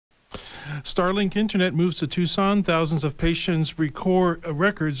Starlink Internet moves to Tucson. Thousands of patients'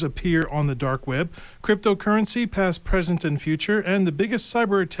 records appear on the dark web. Cryptocurrency, past, present, and future, and the biggest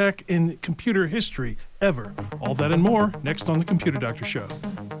cyber attack in computer history ever. All that and more next on The Computer Doctor Show.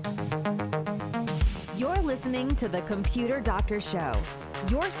 You're listening to The Computer Doctor Show,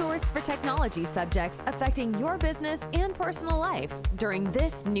 your source for technology subjects affecting your business and personal life during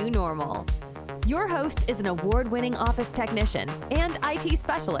this new normal. Your host is an award-winning office technician and IT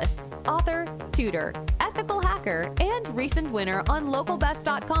specialist, author, tutor, ethical hacker, and recent winner on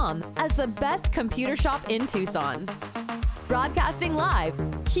localbest.com as the best computer shop in Tucson. Broadcasting live,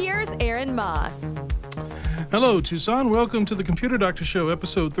 here's Aaron Moss. Hello, Tucson. Welcome to the Computer Doctor Show,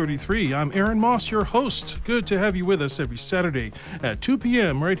 episode 33. I'm Aaron Moss, your host. Good to have you with us every Saturday at 2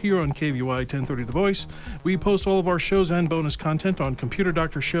 p.m. right here on KVY 1030 The Voice. We post all of our shows and bonus content on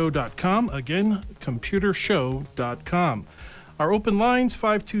computerdoctorshow.com. Again, computershow.com. Our open lines,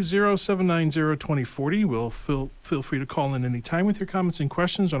 520-790-2040. We'll feel free to call in anytime with your comments and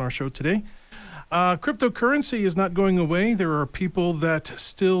questions on our show today. Cryptocurrency is not going away. There are people that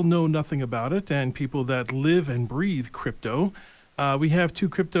still know nothing about it and people that live and breathe crypto. We have two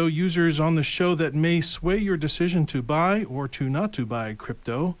crypto users on the show that may sway your decision to buy or to not to buy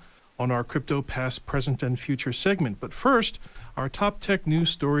crypto on our Crypto Past, Present, and Future segment. But first, our top tech news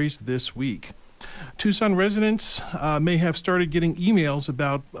stories this week. Tucson residents may have started getting emails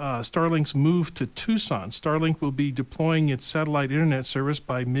about Starlink's move to Tucson. Starlink will be deploying its satellite internet service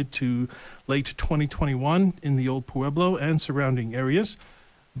by mid to late 2021 in the Old Pueblo and surrounding areas,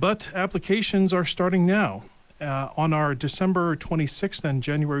 but applications are starting now. On our December 26th and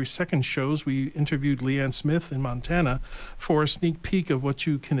January 2nd shows, we interviewed Leanne Smith in Montana for a sneak peek of what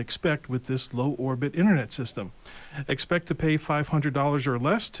you can expect with this low-orbit internet system. Expect to pay $500 or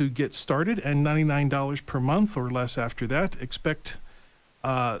less to get started and $99 per month or less after that. Expect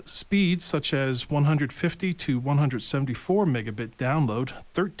speeds such as 150 to 174 megabit download,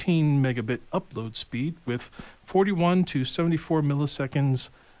 13 megabit upload speed with 41 to 74 milliseconds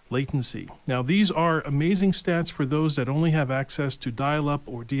latency. Now, these are amazing stats for those that only have access to dial-up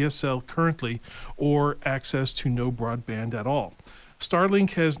or DSL currently or access to no broadband at all. Starlink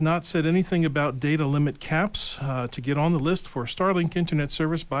has not said anything about data limit caps. To get on the list for Starlink Internet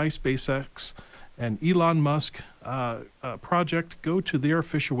service by SpaceX and Elon Musk project, go to their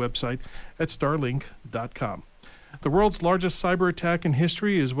official website at starlink.com. The world's largest cyber attack in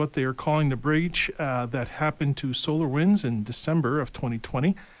history is what they are calling the breach that happened to SolarWinds in December of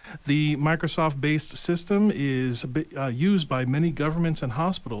 2020. The Microsoft-based system is used by many governments and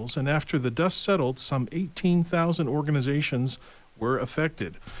hospitals, and after the dust settled, some 18,000 organizations were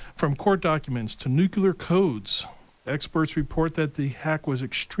affected. From court documents to nuclear codes, experts report that the hack was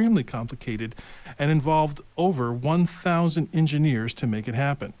extremely complicated and involved over 1,000 engineers to make it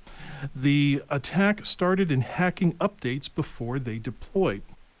happen. The attack started in hacking updates before they deployed.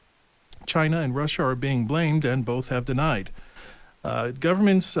 China and Russia are being blamed, and both have denied.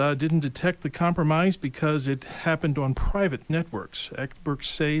 Governments didn't detect the compromise because it happened on private networks. Experts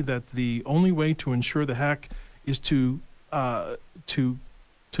say that the only way to ensure the hack is to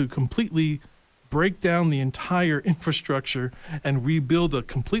completely break down the entire infrastructure and rebuild a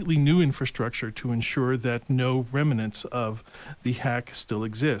completely new infrastructure to ensure that no remnants of the hack still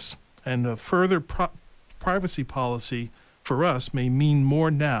exists. And a further privacy policy for us may mean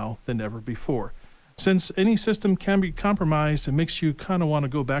more now than ever before. Since any system can be compromised, it makes you kind of want to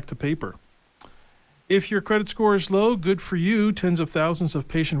go back to paper. If your credit score is low, good for you. Tens of thousands of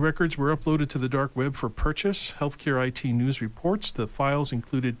patient records were uploaded to the dark web for purchase. Healthcare IT News reports the files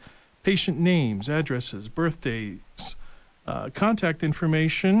included patient names, addresses, birthdays, contact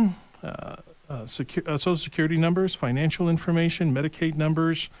information, social security numbers, financial information, Medicaid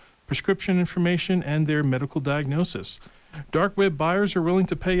numbers, prescription information, and their medical diagnosis. Dark web buyers are willing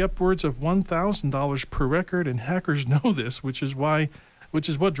to pay upwards of $1,000 per record, and hackers know this, which is what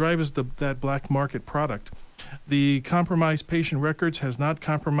drives that black market product. The compromised patient records has not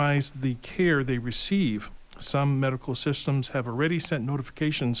compromised the care they receive. Some medical systems have already sent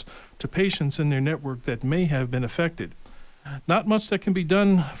notifications to patients in their network that may have been affected. Not much that can be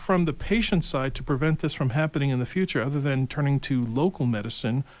done from the patient side to prevent this from happening in the future, other than turning to local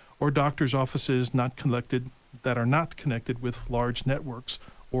medicine or doctors' offices that are not connected with large networks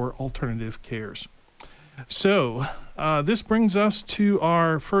or alternative cares. So this brings us to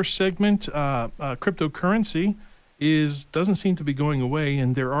our first segment. Cryptocurrency doesn't seem to be going away,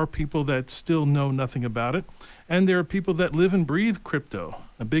 and there are people that still know nothing about it, and there are people that live and breathe crypto.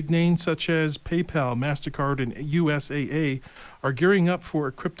 A big names such as PayPal, MasterCard, and USAA are gearing up for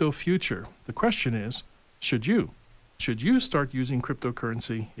a crypto future. The question is, should you? should you start using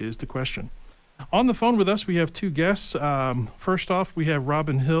cryptocurrency is the question. On the phone with us, we have two guests. First off, we have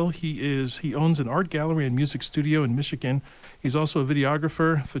Robin Hill. He owns an art gallery and music studio in Michigan. He's also a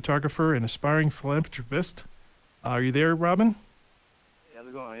videographer, photographer, and aspiring philanthropist. Are you there, Robin? How's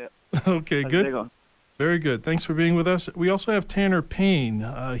it going? Yeah. Okay, How's good. it going? Very good. Thanks for being with us. We also have Tanner Payne.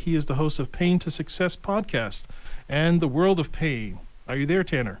 He is the host of Pain to Success podcast and The World of Pain. Are you there,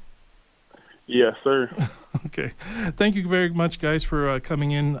 Tanner? Yes, sir. Okay. Thank you very much, guys, for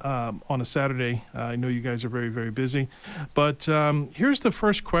coming in on a Saturday. I know you guys are very, very busy. But here's the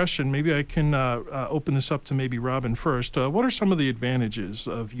first question. Maybe I can open this up to maybe Robin first. What are some of the advantages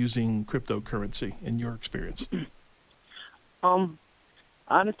of using cryptocurrency in your experience?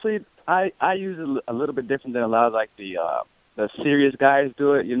 Honestly, I use it a little bit different than a lot of like the serious guys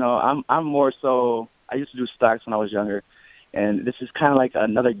do it. You know, I'm more so. I used to do stocks when I was younger, and this is kind of like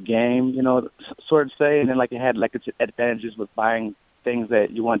another game, you know, sort of say. And then like it had like its advantages with buying things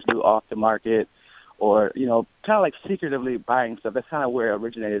that you want to do off the market, or you know, kind of like secretively buying stuff. That's kind of where it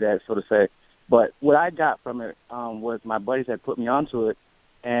originated at, so to say. But what I got from it was my buddies had put me onto it,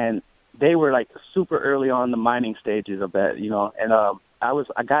 and they were like super early on the mining stages of that, you know, and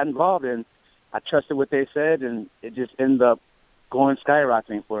I got involved and I trusted what they said, and it just ended up going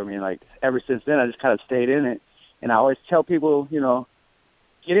skyrocketing for me. And like ever since then, I just kind of stayed in it. And I always tell people, you know,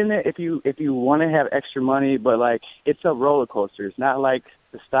 get in there if you want to have extra money, but like it's a roller coaster. It's not like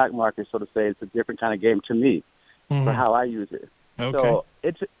the stock market, so to say. It's a different kind of game to me for how I use it. Okay. So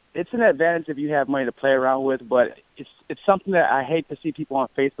it's an advantage if you have money to play around with, but it's something that I hate to see people on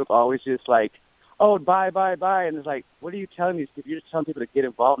Facebook always just like, oh, buy, and it's like, what are you telling me? You're just telling people to get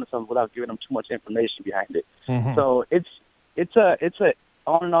involved in something without giving them too much information behind it. So it's a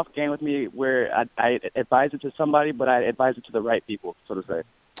on and off game with me where I advise it to somebody, but I advise it to the right people, so to say.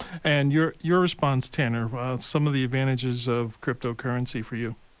 And your response, Tanner, some of the advantages of cryptocurrency for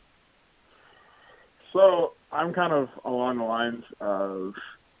you? So I'm kind of along the lines of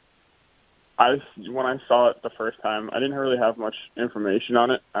when I saw it the first time, I didn't really have much information on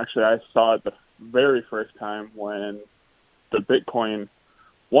it. Actually, I saw it the very first time when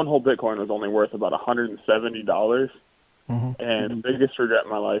one whole Bitcoin was only worth about $170. And the biggest regret in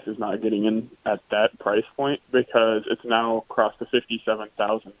my life is not getting in at that price point, because it's now crossed the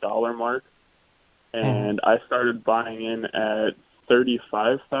 $57,000 mark. And I started buying in at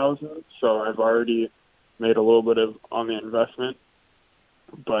 $35,000, so I've already made a little bit on the investment.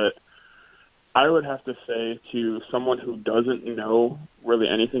 But I would have to say to someone who doesn't know really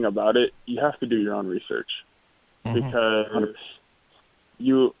anything about it, you have to do your own research, because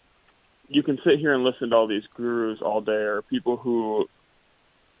you can sit here and listen to all these gurus all day, or people who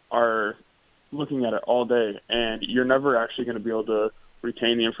are looking at it all day, and you're never actually going to be able to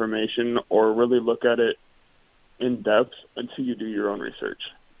retain the information or really look at it in depth until you do your own research.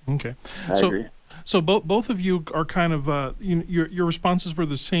 Okay. I agree. So both of you are kind of your responses were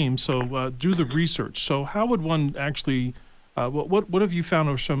the same. So do the research. So how would one actually? What have you found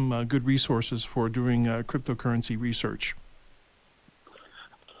are some good resources for doing cryptocurrency research?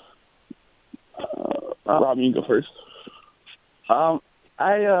 Rob, you can go first.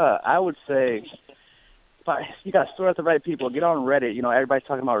 I would say you got to sort out the right people. Get on Reddit. You know, everybody's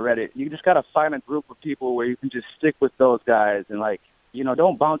talking about Reddit. You just got to find a group of people where you can just stick with those guys and like, you know,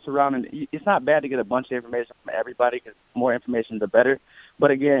 don't bounce around. And it's not bad to get a bunch of information from everybody, because more information, the better.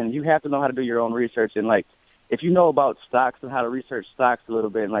 But again, you have to know how to do your own research. And like, if you know about stocks and how to research stocks a little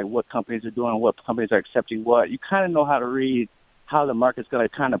bit, and like what companies are doing, what companies are accepting what, you kind of know how to read how the market's going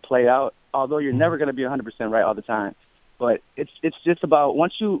to kind of play out. Although you're never going to be 100% right all the time. But it's just about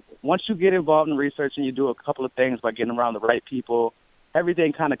once you get involved in research and you do a couple of things by getting around the right people,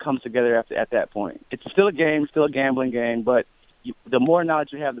 everything kind of comes together at that point. It's still a game, still a gambling game, but the more knowledge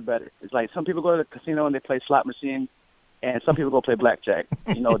you have, the better. It's like some people go to the casino and they play slot machine, and some people go play blackjack.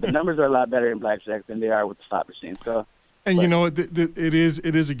 You know, the numbers are a lot better in blackjack than they are with the slot machine. So. And you know, it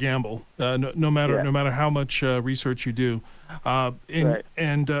is a gamble. No matter how much research you do,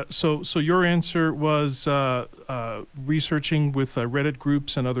 so your answer was researching with Reddit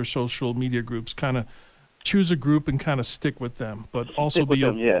groups and other social media groups. Kind of choose a group and kind of stick with them, but also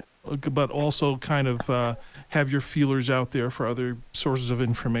but also kind of have your feelers out there for other sources of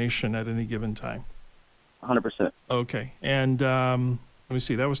information at any given time. 100%. Okay, and let me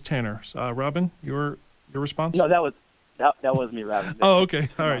see. That was Tanner. Robin, your response? No, that was me, Robin. Oh, okay.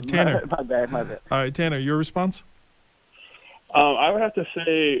 All right, Tanner. My bad. All right, Tanner, your response? I would have to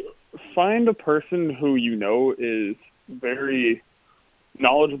say find a person who you know is very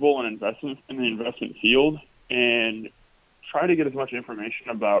knowledgeable in the investment field, and try to get as much information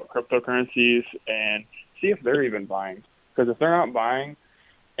about cryptocurrencies and see if they're even buying. Because if they're not buying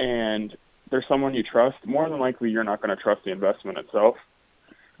and there's someone you trust, more than likely you're not going to trust the investment itself.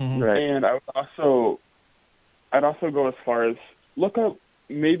 Mm-hmm. Right. And I'd also go as far as look up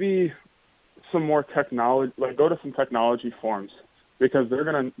maybe some more technology, like go to some technology forums, because they're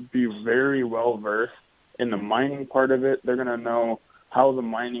going to be very well versed in the mining part of it. They're going to know how the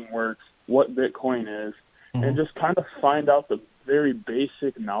mining works, what Bitcoin is, and just kind of find out the very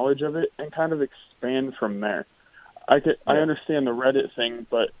basic knowledge of it and kind of expand from there. I understand the Reddit thing,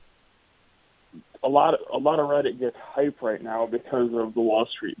 but a lot of Reddit gets hype right now because of the Wall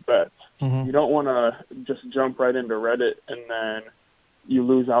Street bets. You don't want to just jump right into Reddit and then you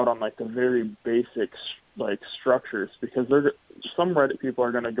lose out on like the very basic like structures, because some Reddit people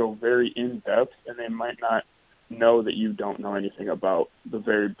are going to go very in depth and they might not know that you don't know anything about the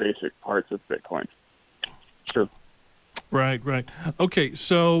very basic parts of Bitcoin. True. Right. Okay,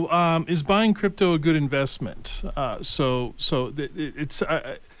 so is buying crypto a good investment? It's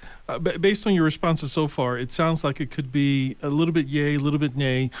based on your responses so far, it sounds like it could be a little bit yay, a little bit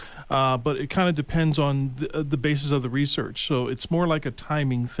nay, but it kind of depends on the basis of the research. So it's more like a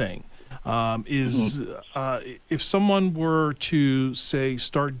timing thing. If someone were to say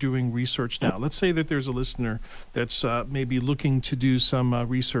start doing research now, let's say that there's a listener that's maybe looking to do some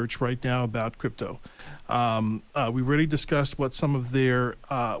research right now about crypto. We already discussed what some of their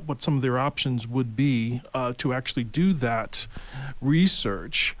options would be to actually do that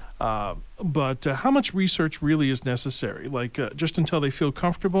research. But how much research really is necessary? Like just until they feel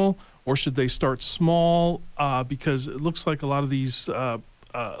comfortable, or should they start small? Because it looks like a lot of these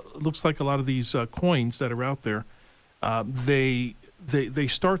coins that are out there, they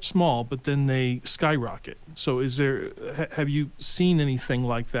start small, but then they skyrocket. So have you seen anything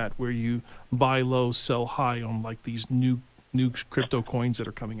like that where you buy low, sell high on like these new crypto coins that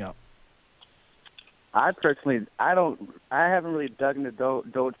are coming out? I haven't really dug into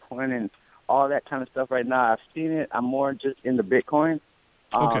Dogecoin and all that kind of stuff right now. I've seen it. I'm more just into Bitcoin.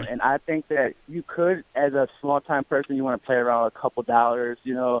 Okay. And I think that you could, as a small-time person, you want to play around with a couple dollars,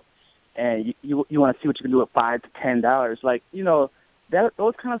 and you want to see what you can do with $5 to $10. Like, those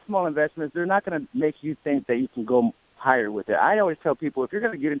kind of small investments, they're not going to make you think that you can go higher with it. I always tell people, if you're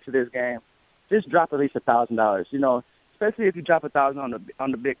going to get into this game, just drop at least $1,000, especially if you drop $1,000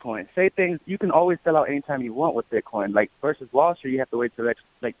 on the Bitcoin. Say things, you can always sell out anytime you want with Bitcoin. Like versus Wall Street, you have to wait till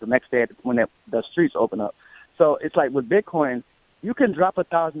the next day when the streets open up. So it's like with Bitcoin, you can drop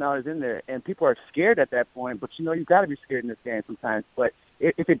 $1,000 in there, and people are scared at that point. But you've got to be scared in this game sometimes. But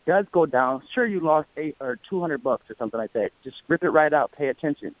if it does go down, sure, you lost $800 or $200 or something like that. Just rip it right out. Pay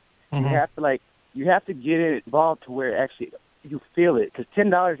attention. You have to get it involved to where actually you feel it. Because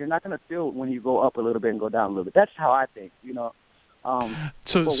 $10, you're not going to feel when you go up a little bit and go down a little bit. That's how I think.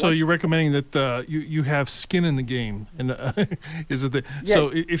 So you're recommending that you have skin in the game, and is it so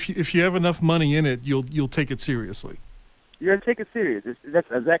if you have enough money in it, you'll take it seriously. You're going to take it serious. That's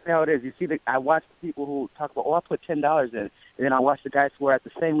exactly how it is. You see, I watch people who talk about, I put $10 in, and then I watch the guys who are at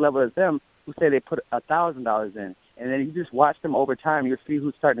the same level as them who say they put $1,000 in, and then you just watch them over time. You'll see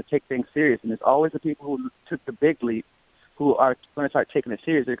who's starting to take things serious, and it's always the people who took the big leap who are going to start taking it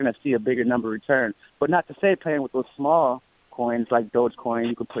serious. They're going to see a bigger number return. But not to say playing with those small coins like Dogecoin,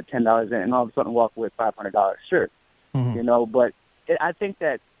 you could put $10 in and all of a sudden walk away with $500. Sure, but I think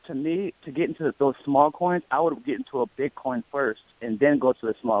that. To me, to get into those small coins, I would get into a big coin first and then go to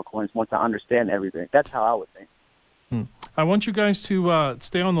the small coins once I understand everything. That's how I would think. I want you guys to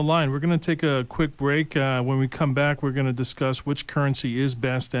stay on the line. We're going to take a quick break. When we come back, we're going to discuss which currency is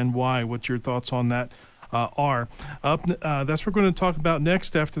best and why. What your thoughts on that are. That's what we're going to talk about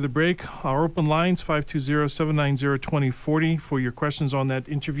next after the break. Our open lines, 520-790-2040 for your questions on that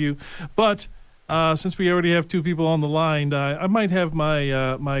interview. But since we already have two people on the line, I might have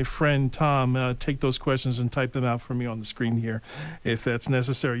my friend Tom take those questions and type them out for me on the screen here, if that's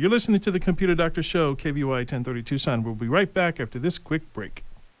necessary. You're listening to the Computer Doctor Show, KVY 1030 Tucson. We'll be right back after this quick break.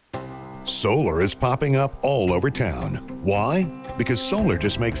 Solar is popping up all over town. Why? Because solar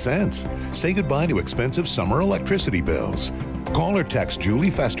just makes sense. Say goodbye to expensive summer electricity bills. Call or text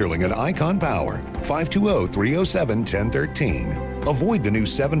Julie Festerling at Icon Power, 520-307-1013. Avoid the new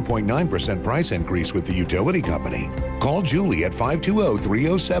 7.9% price increase with the utility company. Call Julie at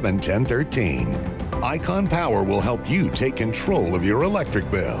 520-307-1013. Icon Power will help you take control of your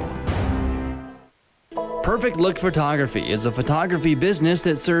electric bill. Perfect Look Photography is a photography business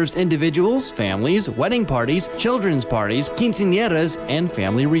that serves individuals, families, wedding parties, children's parties, quinceañeras, and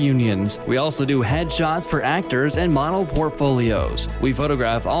family reunions. We also do headshots for actors and model portfolios. We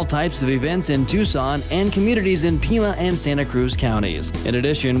photograph all types of events in Tucson and communities in Pima and Santa Cruz counties. In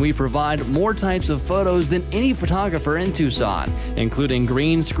addition, we provide more types of photos than any photographer in Tucson, including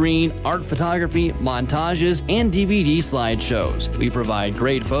green screen, art photography, montages, and DVD slideshows. We provide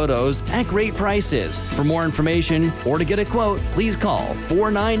great photos at great prices. For more information or to get a quote, please call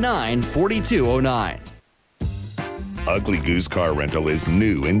 499-4209. Ugly Goose Car Rental is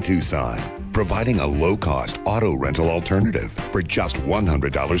new in Tucson, providing a low-cost auto rental alternative for just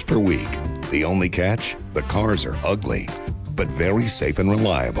 $100 per week. The only catch? The cars are ugly, but very safe and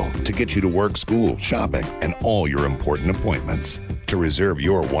reliable to get you to work, school, shopping, and all your important appointments. To reserve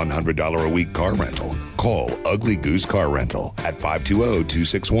your $100 a week car rental, call Ugly Goose Car Rental at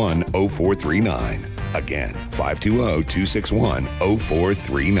 520-261-0439. Again,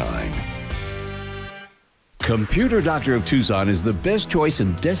 520-261-0439. Computer Doctor of Tucson is the best choice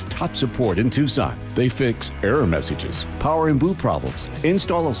in desktop support in Tucson. They fix error messages, power and boot problems,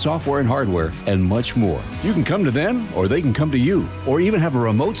 install software and hardware, and much more. You can come to them or they can come to you, or even have a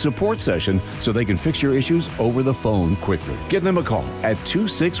remote support session so they can fix your issues over the phone quickly. Give them a call at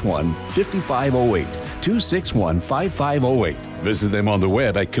 261-5508, 261-5508. Visit them on the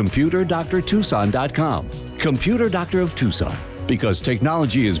web at computerdoctortucson.com. Computer Doctor of Tucson, because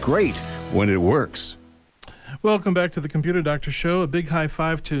technology is great when it works. Welcome back to the Computer Doctor Show. A big high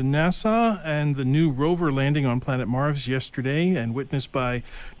five to NASA and the new rover landing on planet Mars yesterday and witnessed by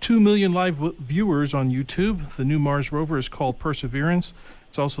 2 million live viewers on YouTube. The new Mars rover is called Perseverance.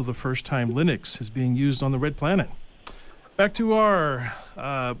 It's also the first time Linux is being used on the red planet. Back to our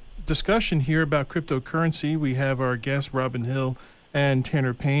discussion here about cryptocurrency. We have our guests, Robin Hill and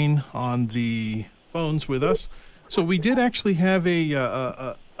Tanner Payne, on the phones with us. So we did actually have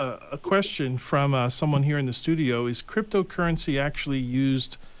a question from someone here in the studio. Is cryptocurrency actually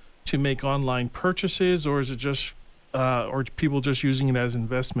used to make online purchases, or is it just, or people just using it as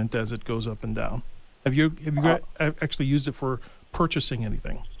investment as it goes up and down? Have you actually used it for purchasing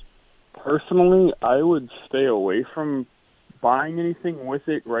anything? Personally, I would stay away from buying anything with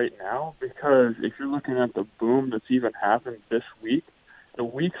it right now, because if you're looking at the boom that's even happened this week, the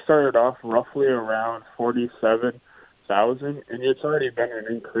week started off roughly around 47,000, and it's already been an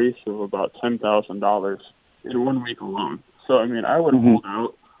increase of about $10,000 in 1 week alone. So, I mean, I would hold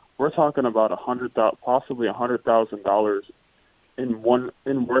out. We're talking about possibly $100,000 in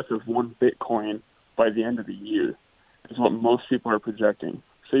worth of one Bitcoin by the end of the year, is what most people are projecting.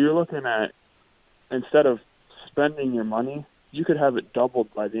 So you're looking at, instead of spending your money, you could have it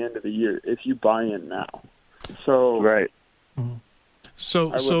doubled by the end of the year if you buy in now. So Right.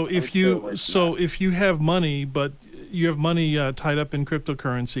 So if you have money, but you have money tied up in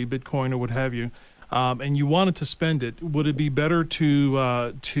cryptocurrency, Bitcoin or what have you, and you wanted to spend it, would it be better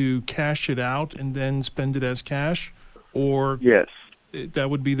to cash it out and then spend it as cash, or Yes. that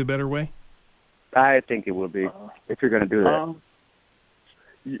would be the better way? I think it would be, if you're going to do that.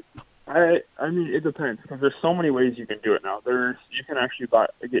 I mean, it depends, because there's so many ways you can do it now. You can actually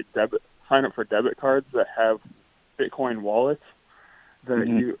sign up for debit cards that have Bitcoin wallets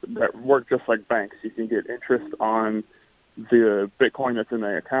that work just like banks. You can get interest on the Bitcoin that's in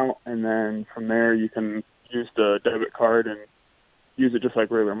the account, and then from there you can use the debit card and use it just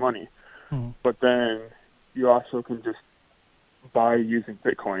like regular money. But then you also can just buy using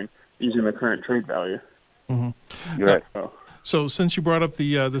Bitcoin, using the current trade value. Right. So since you brought up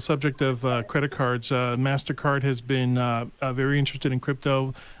the subject of credit cards, MasterCard has been very interested in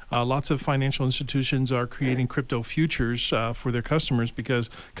crypto. Lots of financial institutions are creating crypto futures for their customers because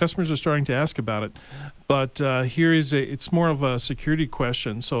customers are starting to ask about it. But it's more of a security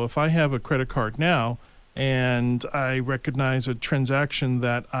question. So if I have a credit card now and I recognize a transaction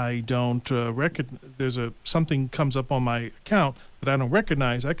that I don't recognize, something comes up on my account that I don't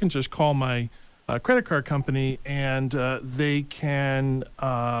recognize, I can just call my credit card company and they can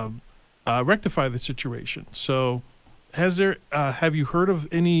rectify the situation. So have you heard of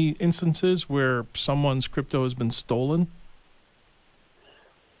any instances where someone's crypto has been stolen?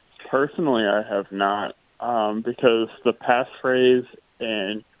 Personally, I have not, because the passphrase,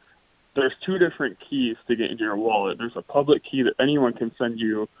 and there's two different keys to get into your wallet. There's a public key that anyone can send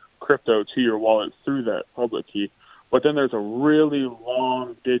you crypto to your wallet through that public key, but then there's a really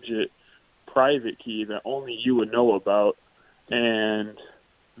long digit private key that only you would know about, and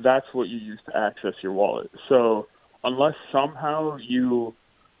that's what you use to access your wallet. So unless somehow you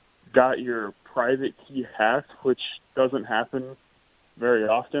got your private key hacked, which doesn't happen very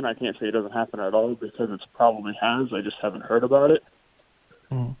often. I can't say it doesn't happen at all because it probably has. I just haven't heard about it.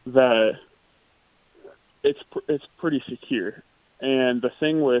 That it's pretty secure. And the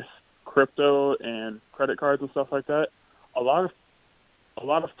thing with crypto and credit cards and stuff like that, a lot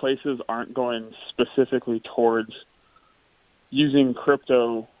of places aren't going specifically towards using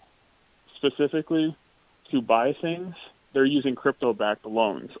crypto specifically to buy things. They're using crypto-backed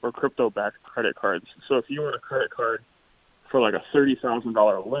loans or crypto-backed credit cards. So if you want a credit card for like a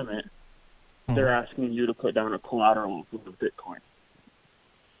 $30,000 limit, they're asking you to put down a collateral with a Bitcoin.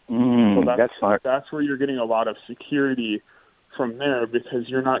 So that's smart. That's where you're getting a lot of security from there, because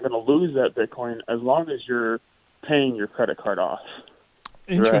you're not going to lose that Bitcoin as long as you're paying your credit card off.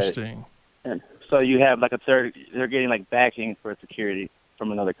 Interesting. Right. And so you have like a third, they're getting like backing for security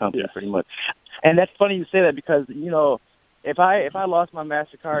from another company, pretty much. And that's funny you say that, because, you know, if I lost my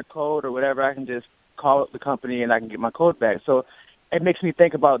MasterCard code or whatever, I can just call up the company and I can get my code back. So it makes me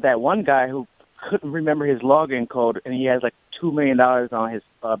think about that one guy who couldn't remember his login code, and he has like $2 million on his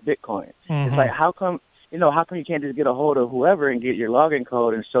Bitcoin. It's like, how come you can't just get a hold of whoever and get your login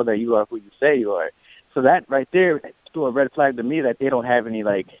code and show that you are who you say you are? So that right there threw a red flag to me that they don't have any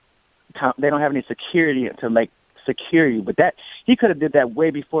security to like secure you. But that he could have did that way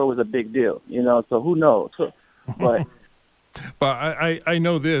before it was a big deal, you know. So who knows? But well, I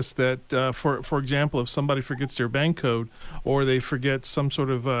know this, that for example, if somebody forgets their bank code or they forget some sort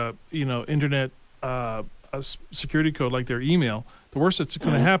of internet security code like their email, the worst that's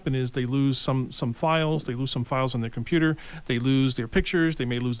going to happen is they lose some files. They lose some files on their computer. They lose their pictures. They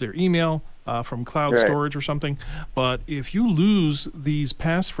may lose their email from cloud storage or something. But if you lose these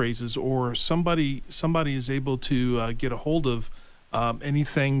passphrases, or somebody is able to get a hold of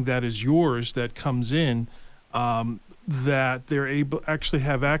anything that is yours that comes in, that they're able actually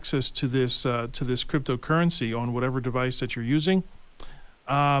have access to this cryptocurrency on whatever device that you're using.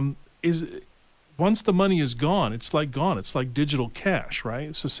 Once the money is gone, it's like gone. It's like digital cash, right?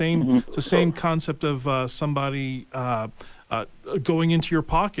 It's the same. It's the same concept of somebody going into your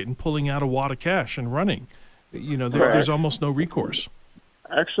pocket and pulling out a wad of cash and running. You know, there's almost no recourse.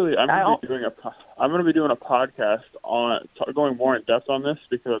 Actually, I'm going to be doing a podcast on going more in depth on this,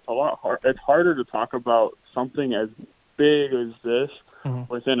 because it's a lot it's harder to talk about something as big as this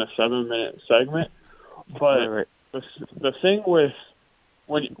within a 7-minute segment. But the thing with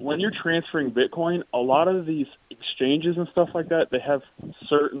when you're transferring Bitcoin, a lot of these exchanges and stuff like that, they have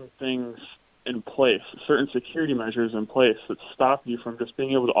certain things in place, certain security measures in place that stop you from just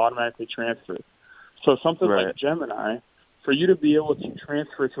being able to automatically transfer. So something like Gemini, for you to be able to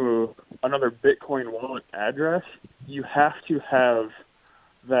transfer to another Bitcoin wallet address, you have to have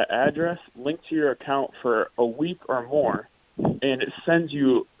that address linked to your account for a week or more, and it sends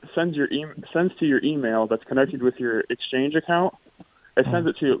to your email that's connected with your exchange account. It sends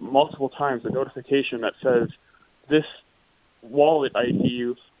it to you multiple times, a notification that says this wallet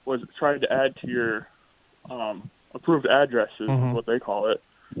ID was tried to add to your approved addresses, what they call it,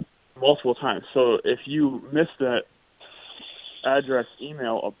 multiple times. So if you miss that address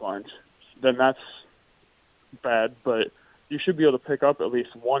email a bunch, then that's bad, but you should be able to pick up at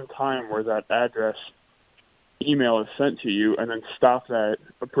least one time where that address email is sent to you, and then stop that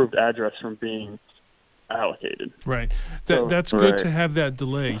approved address from being allocated. Right. That's good to have that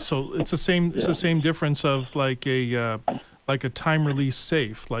delay. So it's the same. It's the same difference of like a time release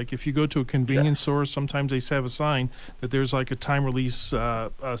safe. Like if you go to a convenience store, sometimes they have a sign that there's like a time release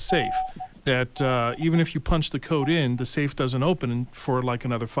safe. That even if you punch the code in, the safe doesn't open for like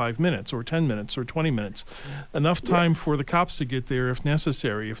another 5 minutes or 10 minutes or 20 minutes. Enough time for the cops to get there if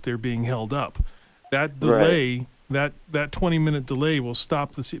necessary, if they're being held up. That delay, that 20-minute delay will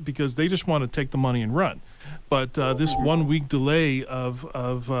stop because they just want to take the money and run. But this 1 week delay of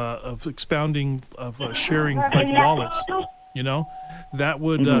expounding, of sharing like wallets, you know, that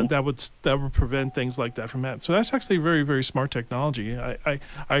would prevent things like that from happening. So that's actually very, very smart technology. I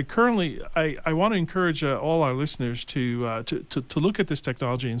want to encourage all our listeners to look at this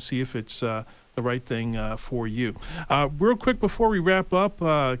technology and see if it's the right thing for you. Real quick before we wrap up,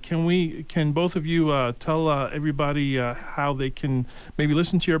 can both of you tell everybody how they can maybe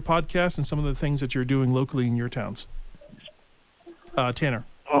listen to your podcast and some of the things that you're doing locally in your towns? Tanner.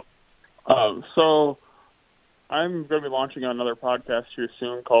 So I'm going to be launching another podcast here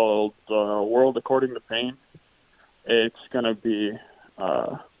soon called World According to Payne. It's going to be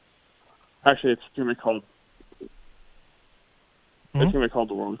it's going to be called It's going to be called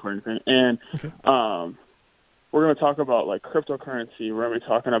The World According to Payne. And we're going to talk about like cryptocurrency. We're going to be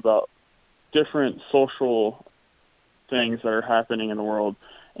talking about different social things that are happening in the world.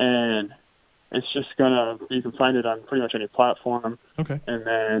 And It's just you can find it on pretty much any platform. Okay. And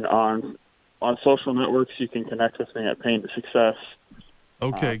then on social networks, you can connect with me at Pain to Success.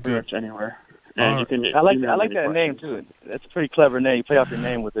 Okay, pretty good. much anywhere. And you can I like email me that any name questions. too. That's a pretty clever name. You play off your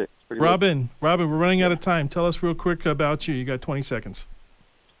name with it. It's pretty Robin, we're running out of time. Tell us real quick about you. You got 20 seconds.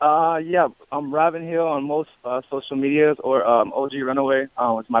 Yeah, I'm Robin Hill on most social medias, or OG Runaway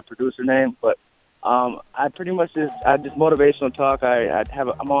is my producer name. But I pretty much just motivational talk.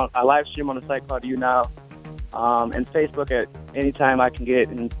 I'm on a live stream on a site called You Now, and Facebook at any time I can get,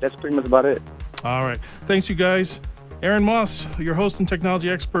 and that's pretty much about it. All right. Thanks, you guys. Aaron Moss, your host and technology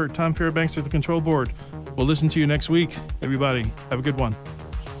expert. Tom Fairbanks at the control board. We'll listen to you next week. Everybody, have a good one.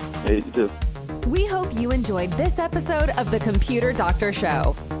 Yeah, you too. We hope you enjoyed this episode of The Computer Doctor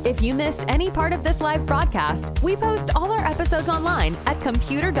Show. If you missed any part of this live broadcast, we post all our episodes online at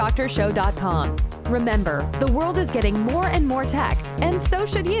computerdoctorshow.com. Remember, the world is getting more and more tech, and so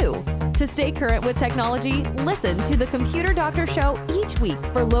should you. To stay current with technology, listen to The Computer Doctor Show each week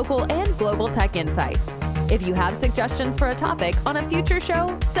for local and global tech insights. If you have suggestions for a topic on a future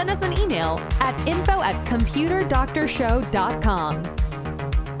show, send us an email at info@computerdoctorshow.com.